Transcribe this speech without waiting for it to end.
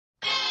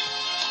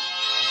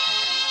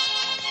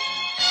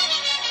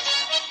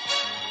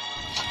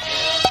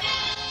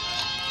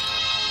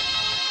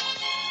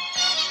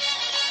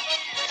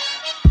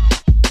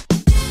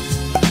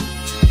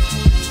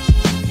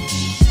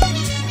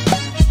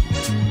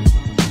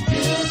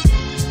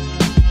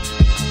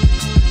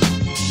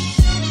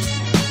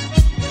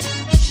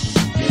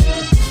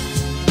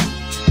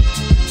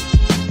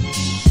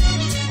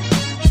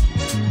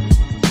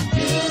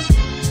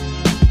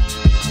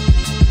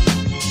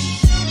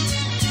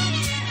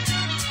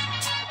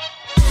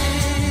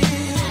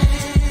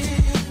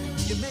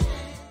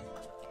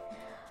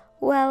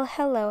Well,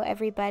 hello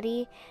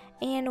everybody,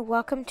 and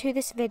welcome to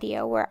this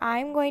video where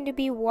I'm going to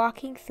be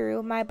walking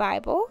through my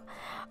Bible,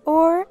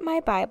 or my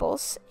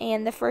Bibles,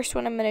 and the first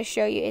one I'm going to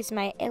show you is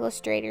my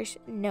Illustrator's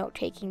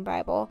Note-Taking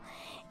Bible.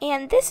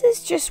 And this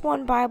is just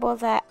one Bible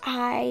that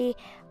I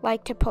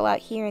like to pull out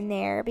here and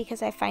there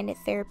because I find it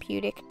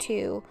therapeutic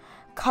to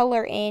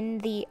color in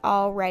the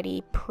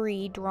already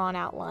pre-drawn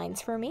out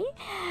lines for me.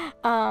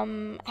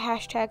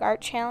 Hashtag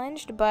art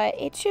challenged, but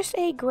it's just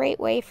a great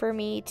way for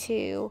me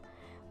to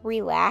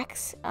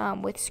relax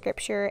with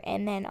scripture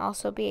and then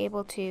also be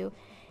able to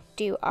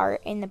do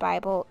art in the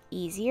Bible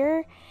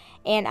easier.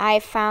 And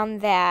I've found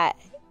that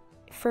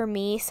for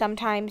me,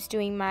 sometimes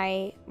doing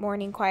my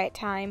morning quiet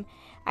time,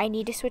 I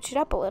need to switch it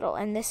up a little,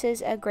 and this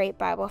is a great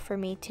Bible for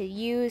me to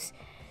use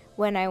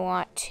when I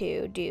want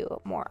to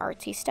do more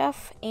artsy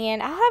stuff.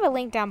 And I'll have a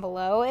link down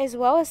below, as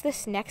well as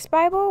this next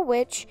Bible,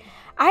 which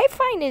I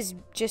find is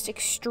just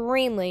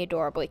extremely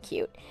adorably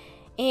cute.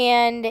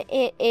 And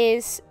it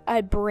is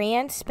a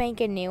brand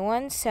spanking new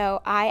one,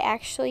 so I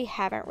actually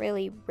haven't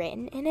really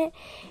written in it.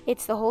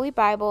 It's the Holy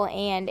Bible,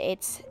 and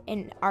it's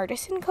an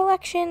artisan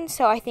collection,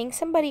 so I think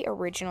somebody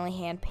originally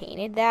hand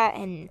painted that,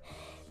 and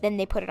then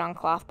they put it on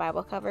cloth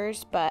Bible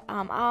covers. But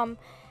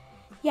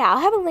yeah, I'll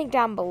have a link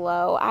down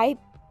below. I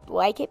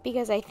like it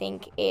because I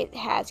think it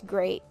has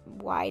great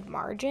wide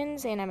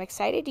margins, and I'm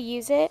excited to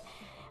use it.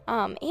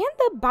 And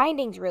the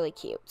binding's really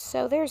cute,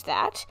 so there's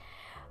that.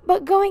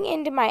 But going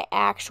into my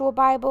actual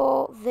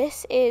Bible,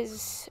 this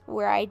is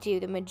where I do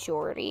the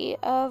majority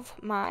of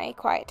my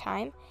quiet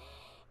time.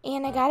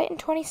 And I got it in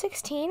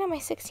 2016 on my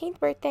 16th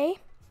birthday.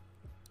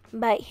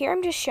 But here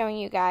I'm just showing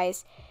you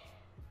guys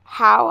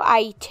how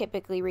I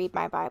typically read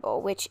my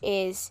Bible, which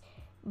is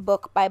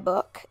book by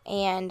book.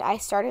 And I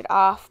started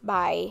off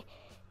by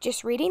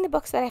just reading the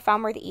books that I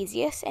found were the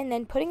easiest and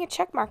then putting a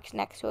check mark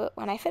next to it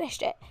when I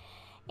finished it.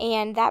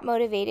 And that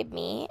motivated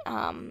me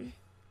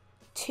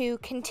to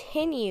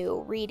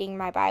continue reading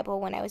my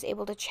Bible when I was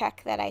able to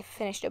check that I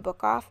finished a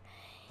book off.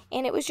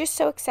 And it was just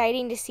so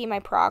exciting to see my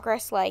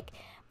progress, like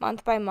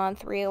month by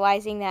month,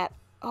 realizing that,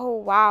 oh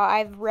wow,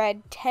 I've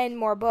read 10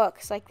 more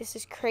books. Like, this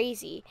is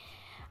crazy.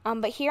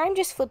 But here I'm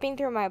just flipping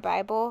through my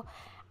Bible.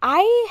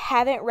 I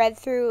haven't read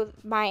through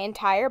my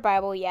entire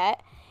Bible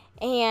yet,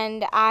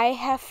 and I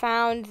have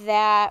found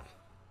that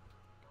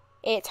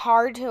it's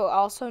hard to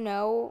also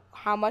know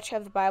how much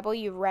of the Bible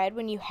you've read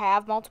when you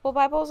have multiple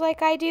Bibles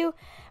like I do,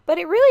 but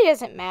it really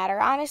doesn't matter,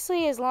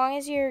 honestly, as long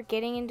as you're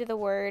getting into the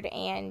Word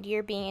and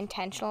you're being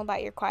intentional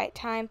about your quiet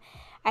time.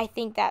 I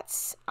think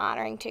that's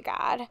honoring to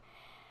God.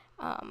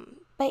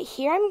 But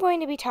here I'm going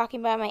to be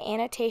talking about my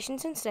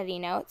annotations and study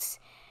notes.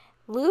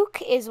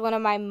 Luke is one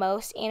of my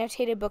most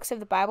annotated books of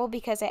the Bible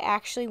because I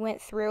actually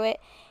went through it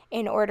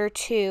in order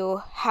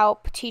to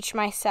help teach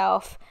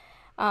myself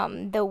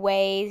the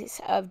ways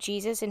of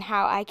Jesus and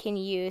how I can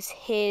use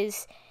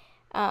his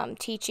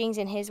teachings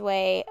and his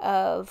way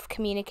of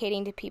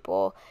communicating to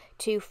people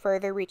to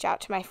further reach out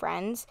to my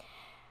friends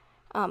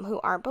who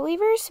aren't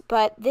believers.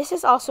 But this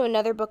is also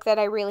another book that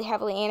I really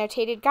heavily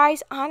annotated.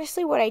 Guys,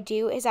 honestly, what I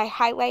do is I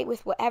highlight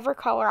with whatever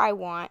color I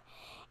want,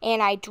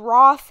 and I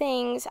draw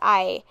things,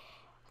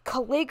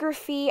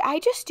 calligraphy, I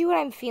just do what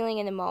I'm feeling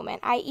in the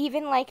moment. I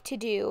even like to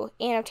do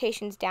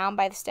annotations down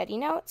by the study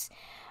notes.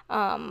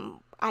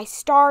 I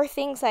star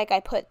things like I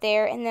put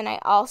there, and then I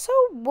also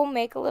will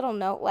make a little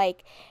note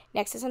like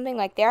next to something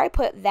like there I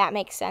put that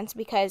makes sense,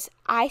 because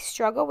I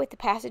struggle with the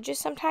passages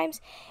sometimes,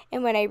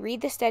 and when I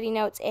read the study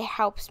notes it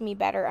helps me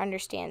better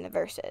understand the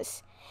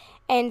verses.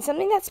 And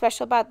something that's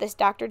special about this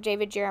Dr.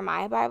 David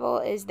Jeremiah Bible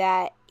is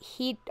that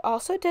he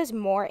also does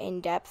more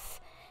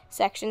in-depth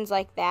sections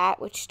like that,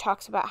 which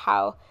talks about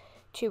how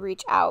to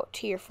reach out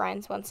to your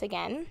friends once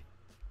again,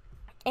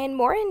 and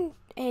more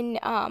in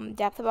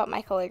depth about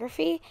my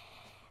calligraphy.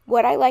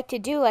 What I like to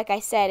do, like I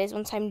said, is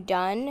once I'm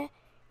done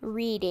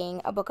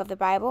reading a book of the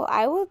Bible,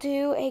 I will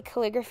do a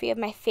calligraphy of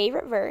my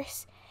favorite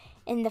verse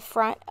in the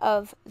front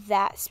of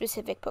that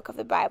specific book of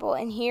the Bible.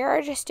 And here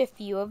are just a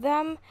few of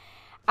them.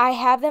 I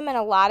have them in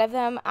a lot of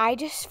them. I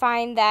just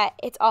find that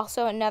it's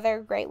also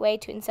another great way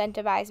to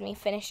incentivize me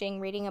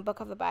finishing reading a book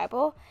of the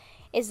Bible,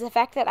 is the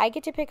fact that I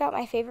get to pick out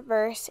my favorite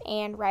verse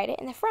and write it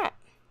in the front.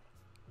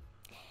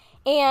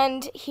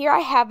 And here I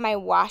have my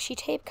washi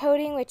tape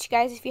coating, which,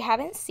 guys, if you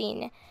haven't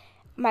seen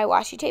my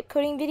washi tape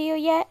coating video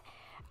yet,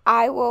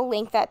 I will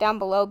link that down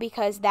below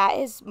because that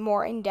is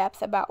more in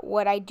depth about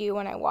what I do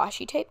when I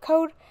washi tape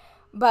coat.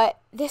 But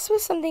this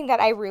was something that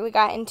I really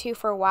got into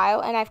for a while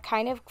and I've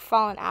kind of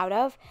fallen out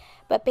of.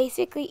 But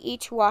basically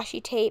each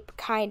washi tape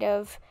kind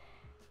of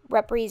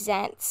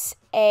represents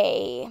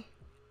a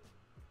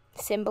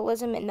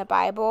symbolism in the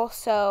Bible,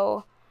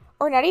 so,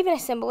 or not even a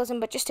symbolism,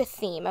 but just a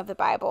theme of the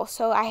Bible.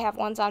 So I have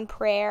ones on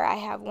prayer, I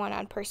have one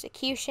on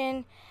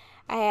persecution,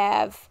 I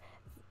have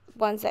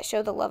ones that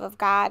show the love of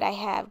God, I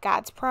have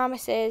God's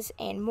promises,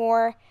 and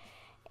more.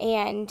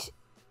 And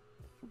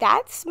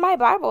that's my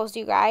Bibles,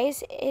 you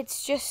guys.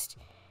 It's just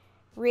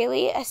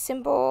really a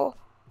simple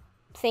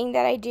thing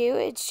that I do.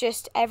 It's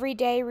just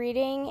everyday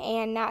reading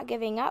and not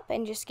giving up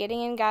and just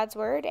getting in God's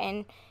Word,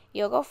 and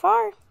you'll go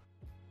far.